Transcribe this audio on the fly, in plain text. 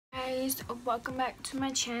guys, welcome back to my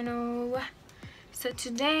channel. So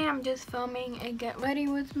today I'm just filming a get ready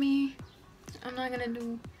with me. I'm not gonna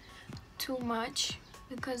do too much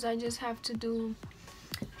because I just have to do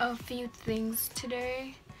a few things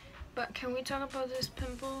today. But can we talk about this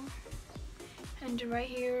pimple and right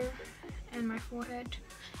here and my forehead?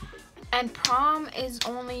 And prom is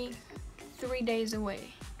only 3 days away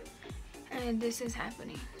and this is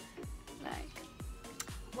happening. Like,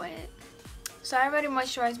 what? So I already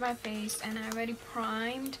moisturized my face and I already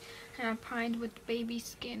primed, and I primed with Baby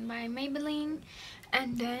Skin by Maybelline.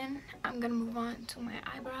 And then I'm gonna move on to my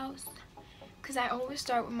eyebrows because I always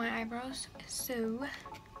start with my eyebrows. So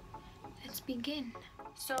let's begin.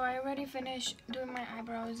 So I already finished doing my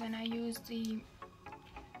eyebrows and I used the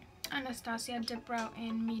Anastasia Dip Brow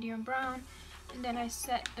in medium brown, and then I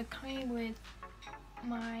set the cream with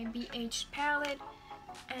my BH palette.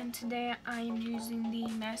 And today I am using the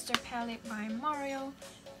Master Palette by Mario,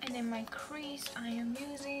 and in my crease I am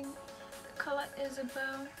using the color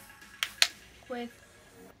Isabel with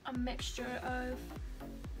a mixture of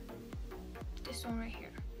this one right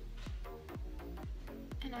here.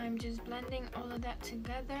 And I'm just blending all of that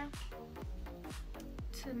together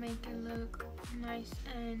to make it look nice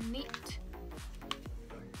and neat,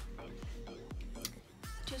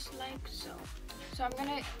 just like so. So I'm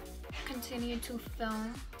gonna continue to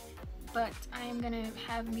film, but I am gonna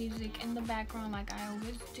have music in the background like I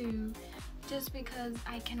always do, just because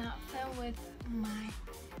I cannot film with my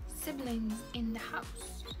siblings in the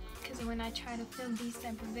house, because when I try to film these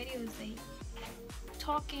type of videos, they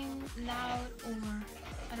talking loud, or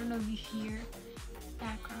I don't know if you hear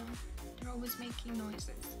background, they're always making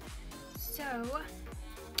noises. So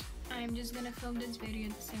I'm just gonna film this video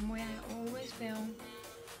the same way I always film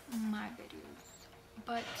my videos,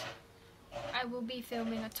 but I will be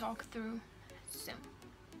filming a talk through soon,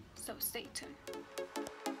 so stay tuned.